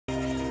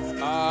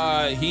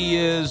He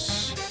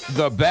is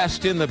the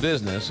best in the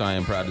business, I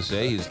am proud to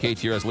say. He's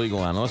KTRS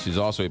legal analyst. He's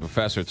also a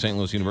professor at St.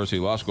 Louis University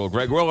Law School.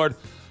 Greg Willard,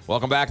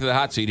 welcome back to the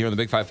hot seat here on the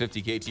Big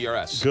 550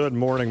 KTRS. Good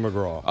morning,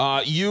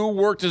 McGraw. You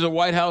worked as a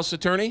White House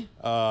attorney?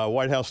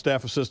 White House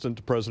staff assistant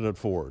to President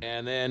Ford.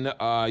 And then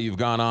you've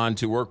gone on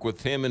to work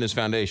with him and his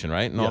foundation,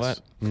 right? And all Yes.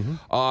 that?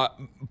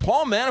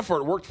 Paul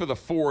Manafort worked for the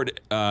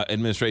Ford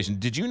administration.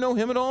 Did you know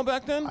him at all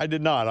back then? I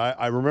did not.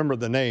 I remember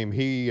the name.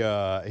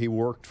 He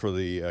worked for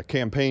the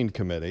campaign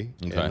committee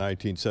in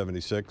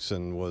 1976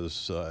 and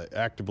was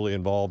actively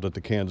involved at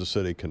the Kansas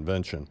City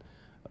convention.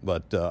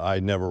 But I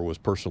never was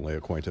personally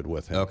acquainted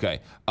with him. Okay.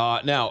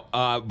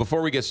 Now,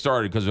 before we get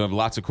started, because we have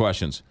lots of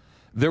questions,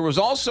 there was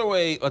also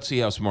a, let's see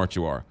how smart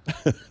you are.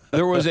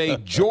 There was a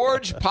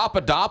George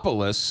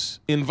Papadopoulos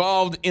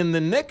involved in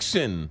the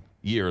Nixon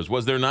years,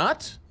 was there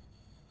not?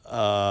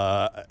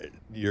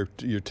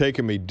 You're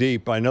taking me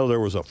deep. I know there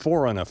was a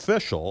foreign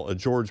official, a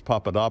George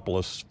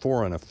Papadopoulos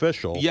foreign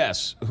official.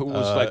 Yes, who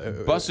was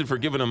like busted for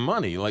giving him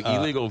money, like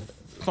illegal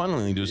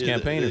funneling to his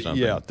campaign or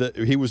something. Yeah,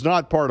 he was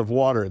not part of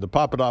the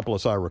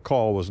Papadopoulos, I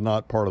recall, was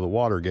not part of the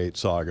Watergate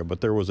saga,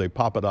 but there was a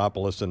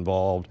Papadopoulos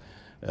involved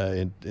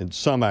in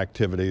some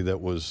activity that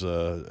was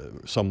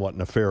somewhat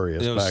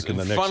nefarious back in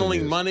the Nixon funneling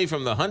years. money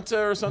from the junta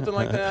or something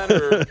like that,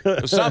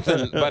 or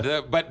something,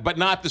 but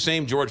not the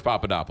same George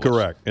Papadopoulos.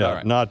 Correct. Yeah,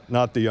 right.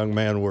 not the young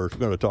man we're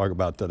going to talk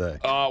about today.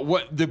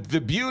 What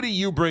the beauty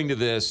you bring to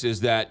this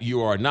is that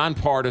you are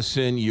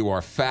nonpartisan, you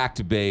are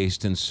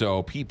fact-based, and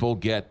so people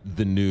get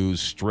the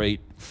news straight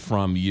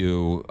from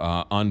you,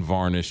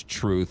 unvarnished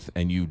truth,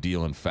 and you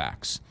deal in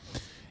facts.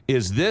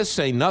 Is this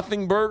a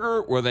nothing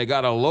burger where they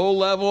got a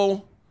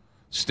low-level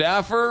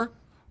staffer,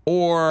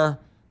 or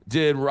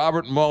did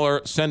Robert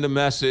Mueller send a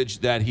message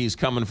that he's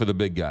coming for the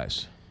big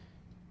guys?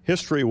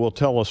 History will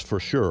tell us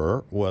for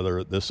sure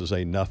whether this is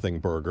a nothing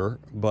burger,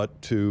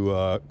 but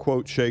to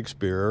quote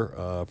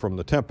Shakespeare from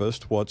The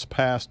Tempest, what's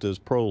past is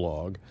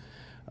prologue.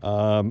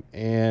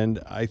 And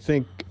I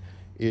think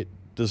it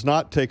does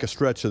not take a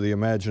stretch of the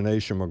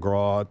imagination,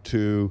 McGraw,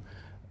 to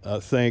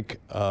think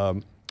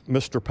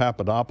Mr.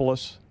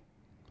 Papadopoulos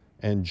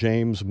and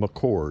James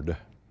McCord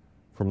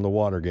from the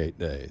Watergate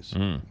days.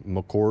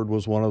 McCord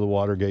was one of the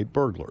Watergate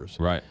burglars.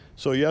 Right.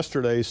 So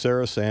yesterday,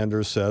 Sarah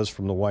Sanders says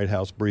from the White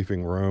House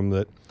briefing room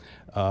that,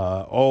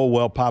 oh,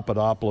 well,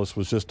 Papadopoulos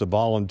was just a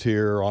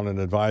volunteer on an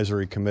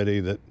advisory committee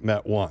that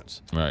met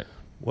once. Right.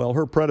 Well,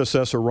 her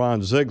predecessor,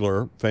 Ron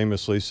Ziegler,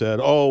 famously said,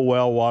 oh,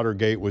 well,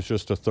 Watergate was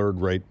just a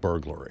third-rate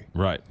burglary.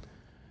 Right.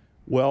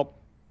 Well,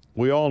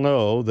 we all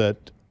know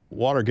that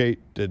Watergate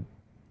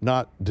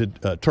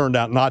turned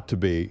out not to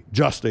be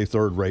just a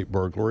third-rate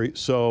burglary.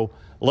 So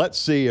let's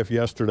see if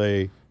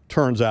yesterday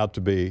turns out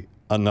to be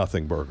a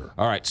nothing burger.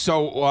 All right.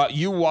 So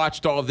you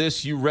watched all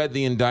this. You read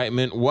the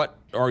indictment. What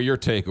are your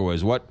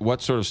takeaways?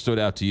 What sort of stood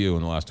out to you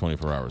in the last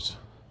 24 hours?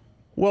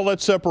 Well,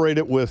 let's separate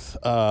it with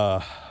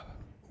Manafort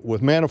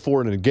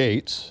and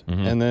Gates,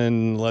 and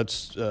then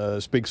let's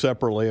speak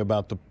separately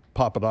about the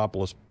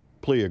Papadopoulos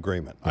plea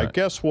agreement. Right. I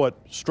guess what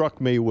struck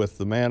me with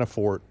the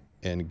Manafort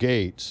and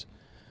Gates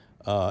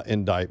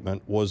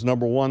indictment was,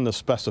 number one, the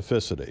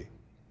specificity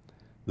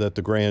that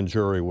the grand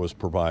jury was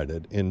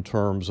provided in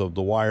terms of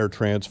the wire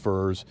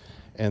transfers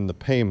and the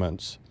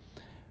payments.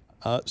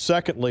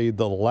 Secondly,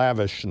 the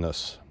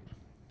lavishness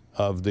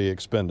of the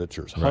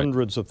expenditures,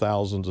 hundreds of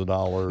thousands of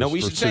dollars. Now,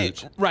 we for should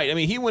say, right, I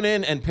mean, he went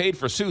in and paid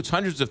for suits,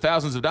 hundreds of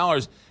thousands of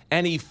dollars,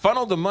 and he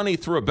funneled the money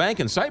through a bank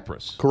in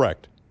Cyprus.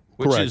 Correct.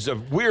 Which is a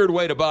weird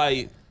way to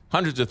buy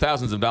hundreds of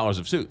thousands of dollars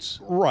of suits.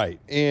 Right,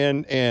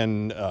 and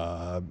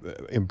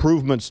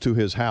improvements to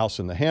his house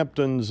in the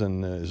Hamptons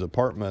and his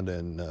apartment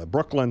in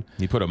Brooklyn.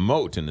 He put a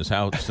moat in his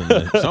house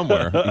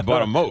somewhere. He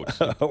bought a moat.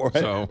 Right.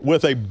 So.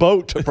 With a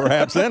boat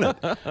perhaps in it.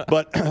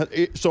 But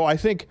so I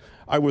think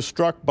I was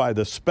struck by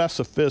the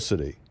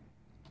specificity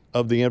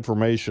of the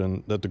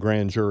information that the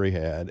grand jury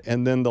had,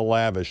 and then the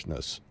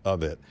lavishness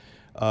of it.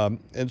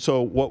 And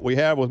so what we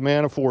have with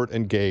Manafort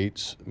and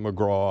Gates,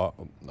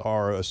 McGraw,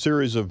 are a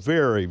series of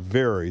very,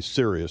 very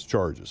serious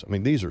charges. I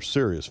mean, these are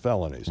serious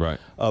felonies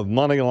of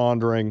money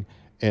laundering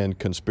and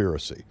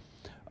conspiracy.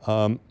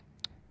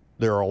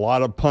 There are a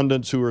lot of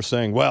pundits who are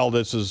saying, well,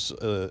 this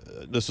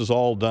is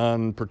all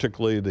done,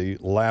 particularly the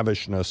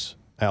lavishness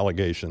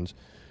allegations,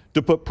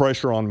 to put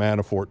pressure on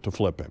Manafort to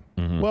flip him.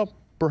 Well,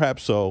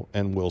 perhaps so,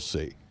 and we'll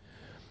see.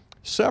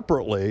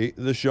 Separately,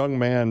 this young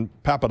man,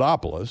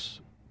 Papadopoulos,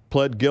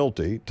 pled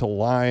guilty to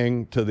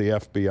lying to the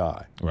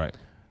FBI. Right.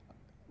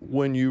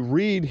 When you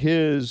read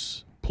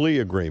his plea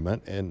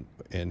agreement and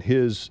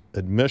his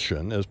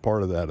admission as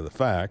part of that of the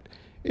fact,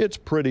 it's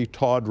pretty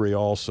tawdry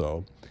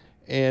also.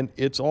 And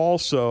it's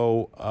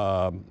also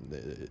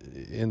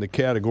in the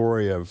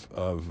category of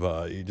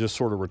you just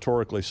sort of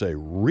rhetorically say,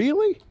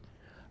 really?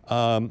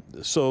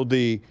 So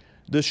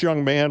this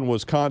young man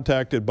was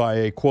contacted by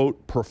a,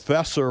 quote,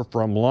 professor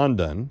from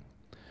London,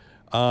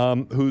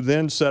 who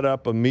then set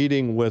up a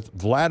meeting with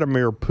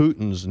Vladimir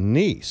Putin's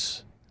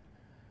niece.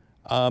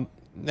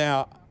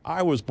 Now,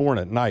 I was born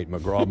at night,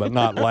 McGraw, but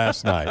not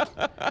last night.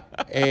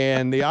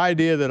 And the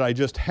idea that I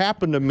just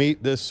happened to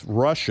meet this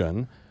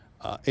Russian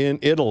in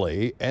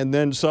Italy, and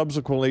then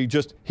subsequently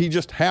he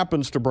just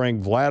happens to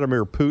bring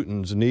Vladimir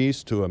Putin's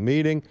niece to a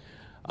meeting.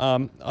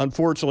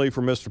 Unfortunately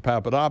for Mr.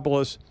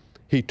 Papadopoulos,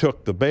 he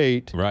took the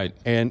bait. Right.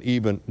 And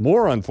even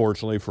more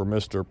unfortunately for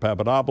Mr.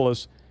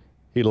 Papadopoulos,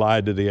 he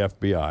lied to the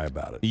FBI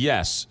about it.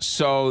 Yes.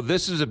 So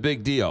this is a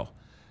big deal.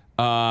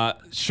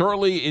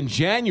 Shortly in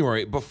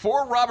January,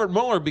 before Robert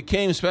Mueller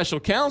became special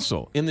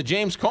counsel in the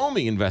James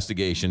Comey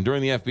investigation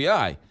during the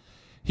FBI,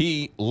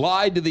 he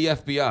lied to the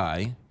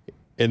FBI.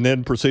 And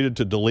then proceeded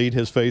to delete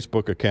his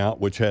Facebook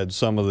account, which had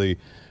some of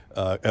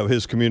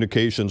his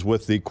communications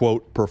with the,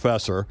 quote,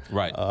 professor.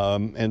 Right.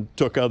 And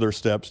took other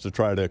steps to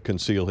try to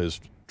conceal his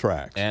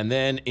tracks. And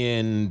then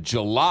in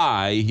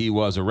July, he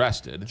was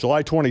arrested.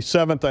 July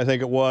 27th, I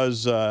think it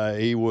was,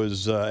 he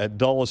was at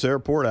Dulles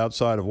Airport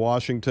outside of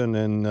Washington,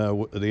 and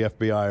the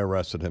FBI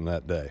arrested him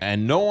that day.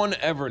 And no one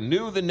ever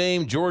knew the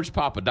name George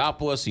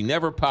Papadopoulos. He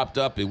never popped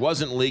up. It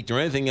wasn't leaked or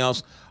anything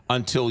else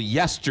until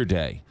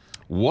yesterday.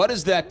 What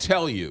does that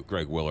tell you,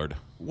 Greg Willard?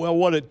 Well,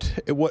 what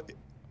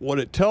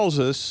it tells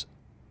us,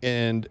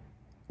 and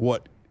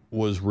what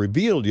was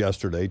revealed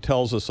yesterday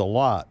tells us a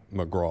lot,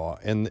 McGraw,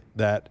 and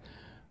that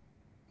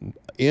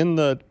in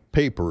the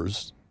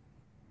papers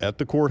at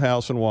the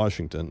courthouse in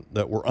Washington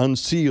that were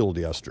unsealed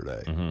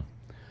yesterday,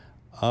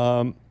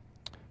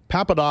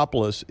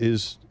 Papadopoulos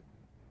is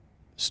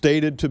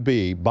stated to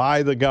be,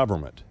 by the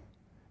government,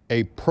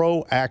 a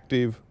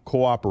proactive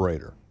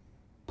cooperator.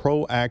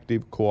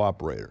 Proactive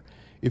cooperator.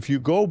 If you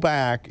go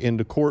back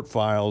into court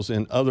files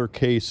in other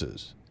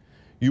cases,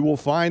 you will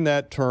find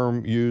that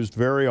term used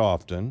very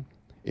often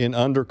in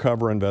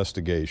undercover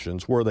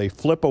investigations where they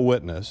flip a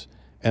witness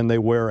and they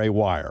wear a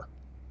wire.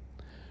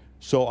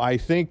 So I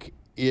think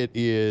it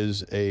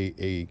is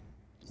a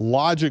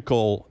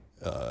logical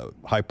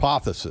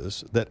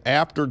hypothesis that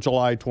after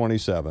July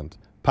 27th,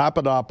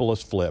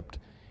 Papadopoulos flipped.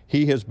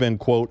 He has been,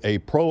 quote, a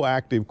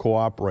proactive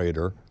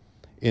cooperator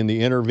in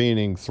the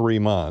intervening 3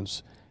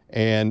 months,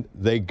 and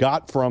they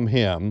got from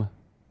him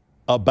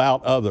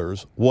about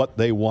others what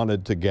they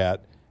wanted to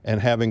get, and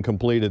having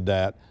completed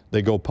that,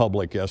 they go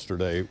public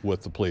yesterday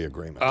with the plea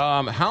agreement.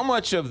 How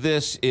much of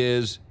this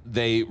is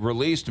they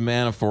released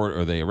Manafort,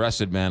 or they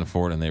arrested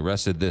Manafort, and they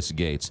arrested this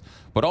Gates,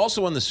 but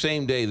also on the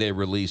same day they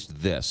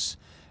released this?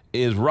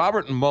 Is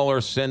Robert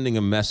Mueller sending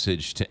a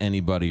message to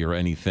anybody or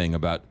anything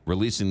about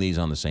releasing these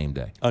on the same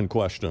day?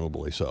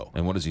 Unquestionably so.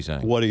 And what is he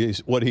saying? What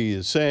he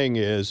is saying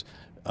is,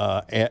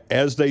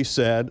 as they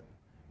said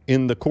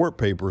in the court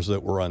papers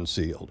that were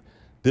unsealed,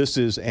 this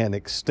is an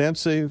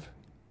extensive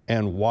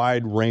and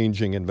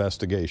wide-ranging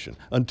investigation.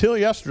 Until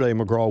yesterday,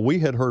 McGraw, we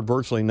had heard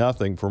virtually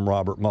nothing from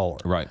Robert Mueller.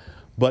 Right.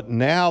 But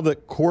now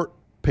that court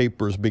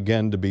papers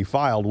began to be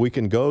filed, we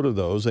can go to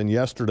those, and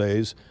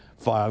yesterday's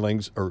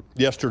filings, or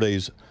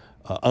yesterday's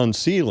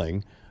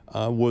unsealing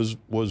was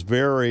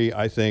very,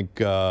 I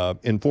think,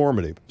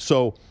 informative.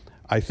 So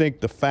I think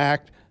the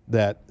fact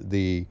that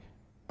the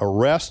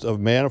arrest of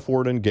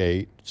Manafort and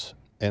Gates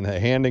and the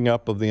handing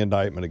up of the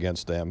indictment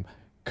against them,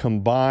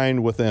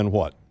 combined within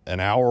what, an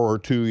hour or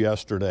two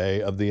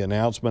yesterday of the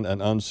announcement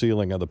and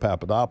unsealing of the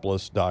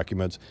Papadopoulos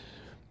documents,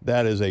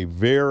 that is a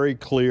very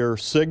clear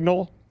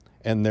signal,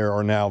 and there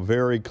are now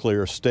very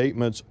clear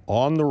statements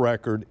on the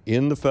record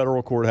in the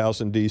federal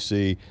courthouse in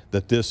D.C.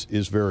 that this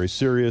is very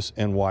serious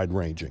and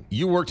wide-ranging.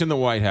 You worked in the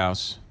White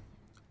House.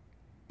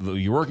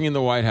 You're working in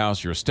the White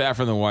House. You're a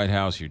staffer in the White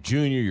House. You're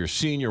junior, you're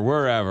senior,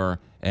 wherever,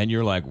 and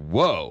you're like,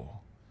 whoa,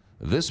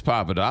 this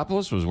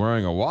Papadopoulos was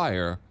wearing a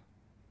wire.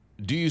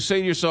 Do you say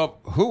to yourself,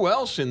 who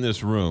else in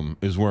this room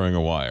is wearing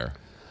a wire?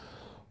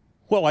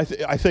 Well, I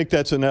think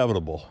that's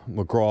inevitable,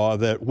 McGraw,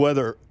 that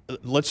whether,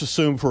 let's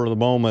assume for the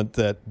moment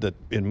that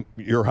in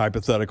your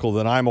hypothetical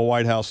that I'm a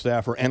White House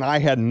staffer and I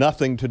had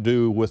nothing to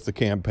do with the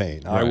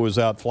campaign. Right. I was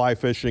out fly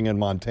fishing in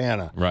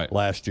Montana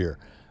last year.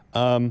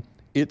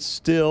 It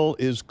still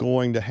is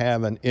going to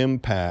have an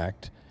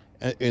impact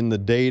in the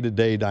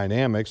day-to-day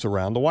dynamics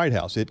around the White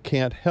House. It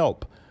can't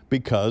help,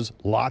 because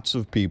lots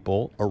of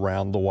people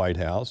around the White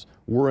House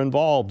were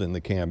involved in the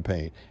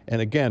campaign.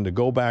 And again, to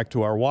go back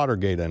to our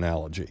Watergate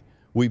analogy,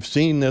 we've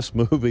seen this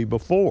movie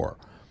before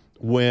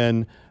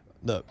when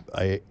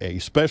a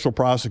special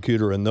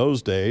prosecutor in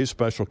those days,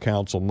 special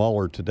counsel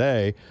Mueller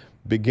today,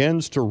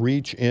 begins to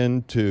reach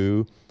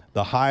into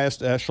the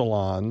highest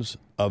echelons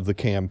of the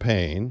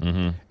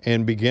campaign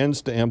and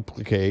begins to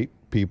implicate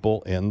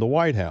people in the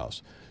White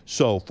House.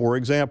 So, for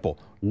example,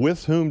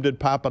 with whom did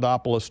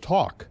Papadopoulos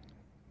talk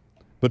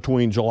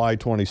between July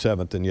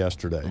 27th and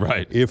yesterday?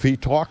 Right. If he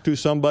talked to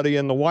somebody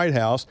in the White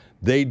House,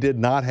 they did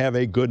not have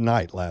a good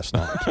night last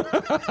night.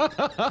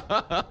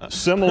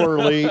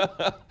 Similarly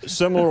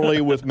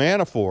with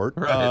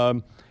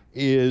Manafort,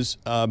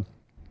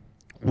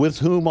 with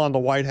whom on the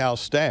White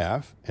House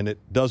staff, and it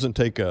doesn't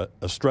take a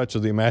stretch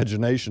of the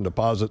imagination to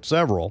posit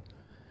several,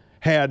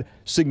 had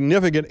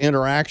significant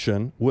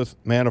interaction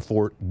with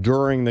Manafort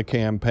during the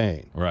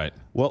campaign. Right.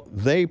 Well,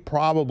 they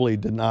probably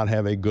did not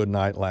have a good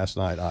night last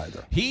night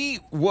either. He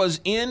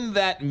was in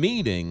that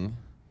meeting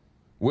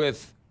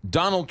with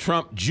Donald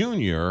Trump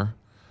Jr.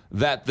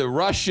 that the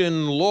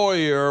Russian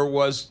lawyer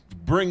was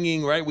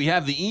bringing, right? We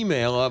have the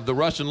email of the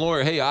Russian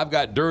lawyer, hey, I've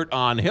got dirt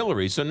on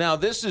Hillary. So now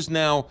this is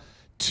now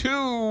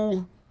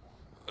two,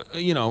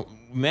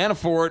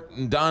 Manafort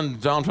and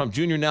Donald Trump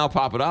Jr. now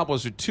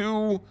Papadopoulos are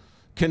two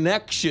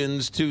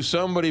connections to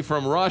somebody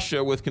from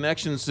Russia with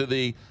connections to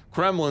the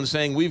Kremlin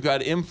saying we've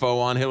got info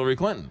on Hillary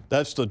Clinton.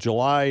 That's the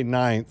July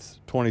 9th,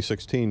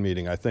 2016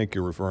 meeting I think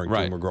you're referring to,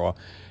 McGraw.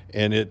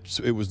 And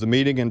it was the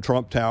meeting in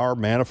Trump Tower.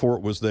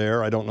 Manafort was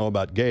there. I don't know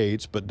about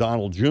Gates, but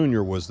Donald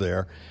Jr. was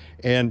there.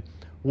 And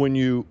when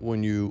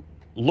you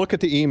look at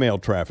the email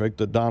traffic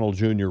that Donald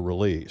Jr.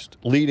 released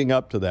leading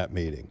up to that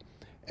meeting,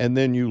 and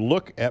then you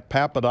look at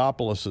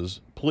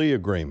Papadopoulos's plea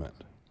agreement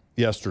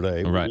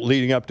yesterday,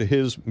 leading up to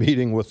his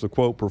meeting with the,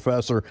 quote,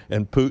 professor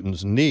and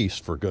Putin's niece,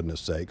 for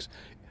goodness sakes.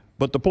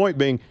 But the point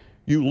being,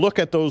 you look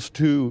at those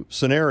two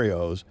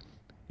scenarios,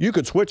 you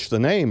could switch the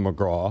name,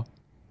 McGraw,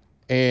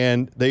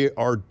 and they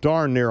are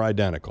darn near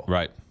identical.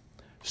 Right.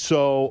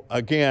 So,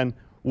 again,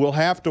 we'll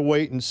have to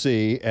wait and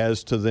see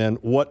as to then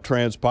what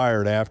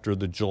transpired after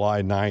the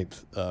July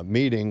 9th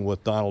meeting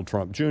with Donald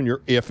Trump Jr.,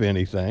 if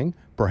anything,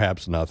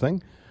 perhaps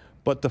nothing.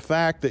 But the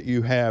fact that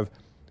you have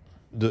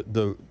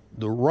the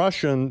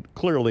Russian,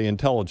 clearly,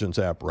 intelligence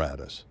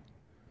apparatus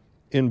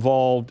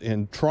involved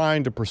in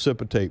trying to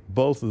precipitate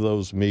both of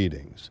those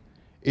meetings,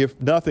 if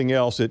nothing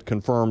else, it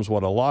confirms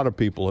what a lot of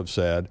people have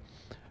said,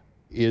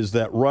 is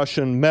that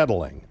Russian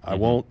meddling, I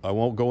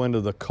won't go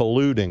into the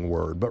colluding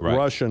word, but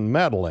Russian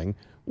meddling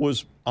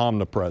was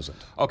omnipresent.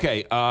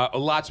 Okay,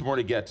 lots more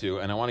to get to,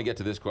 and I want to get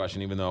to this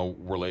question, even though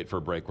we're late for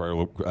a break.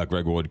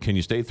 Greg Willard, can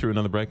you stay through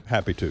another break?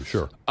 Happy to,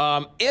 sure.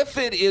 If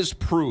it is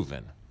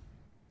proven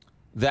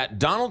that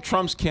Donald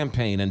Trump's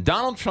campaign and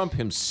Donald Trump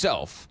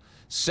himself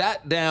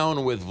sat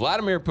down with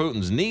Vladimir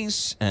Putin's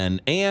niece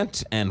and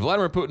aunt and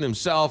Vladimir Putin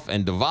himself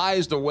and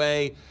devised a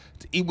way,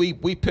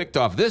 we picked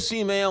off this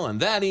email and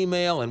that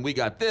email, and we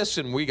got this,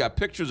 and we got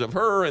pictures of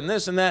her and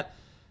this and that,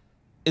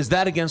 is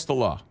that against the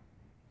law?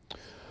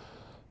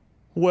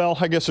 Well,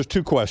 I guess there's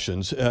two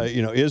questions.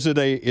 Is it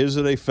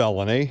a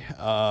felony?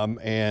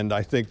 And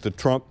I think the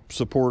Trump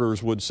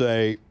supporters would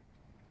say,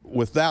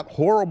 with that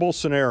horrible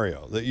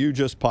scenario that you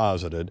just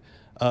posited,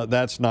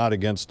 that's not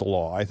against the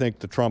law. I think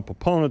the Trump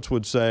opponents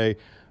would say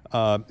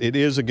it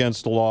is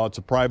against the law. It's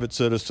a private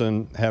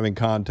citizen having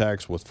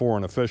contacts with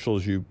foreign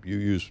officials. You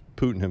use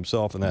Putin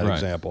himself in that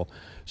example.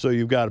 So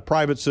you've got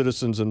private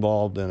citizens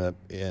involved in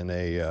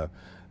a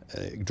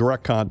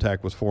direct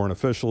contact with foreign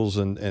officials,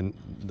 and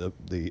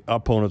the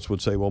opponents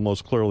would say, well,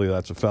 most clearly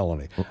that's a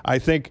felony. I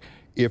think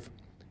if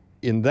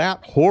in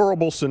that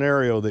horrible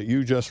scenario that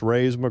you just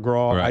raised,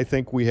 McGraw, I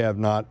think we have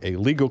not a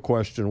legal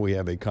question, we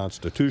have a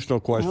constitutional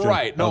question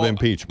of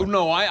impeachment.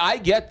 No, I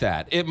get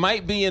that. It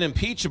might be an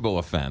impeachable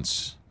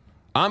offense.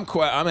 I'm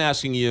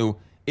asking you,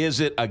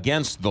 is it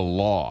against the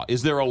law?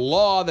 Is there a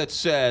law that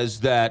says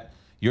that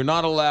you're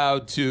not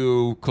allowed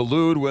to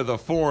collude with a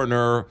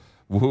foreigner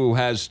who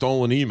has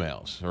stolen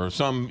emails or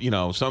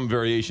some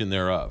variation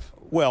thereof?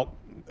 Well,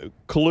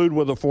 collude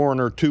with a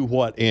foreigner to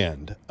what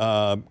end?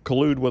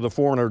 Collude with a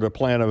foreigner to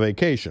plan a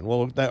vacation.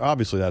 Well,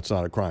 obviously that's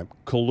not a crime.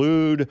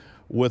 Collude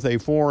with a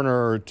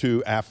foreigner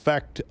to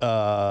affect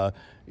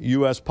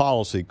U.S.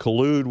 policy.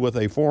 Collude with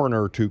a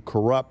foreigner to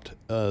corrupt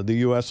the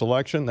U.S.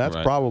 election. That's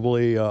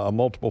probably a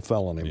multiple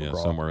felony. Yeah,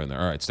 somewhere in there.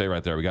 All right, stay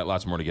right there. We got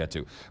lots more to get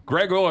to.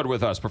 Greg Willard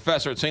with us,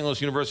 professor at St. Louis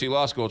University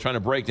Law School, trying to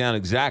break down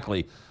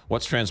exactly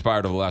what's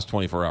transpired over the last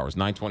 24 hours.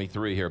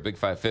 9:23 here, Big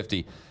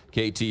 550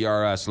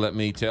 KTRS. Let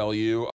me tell you.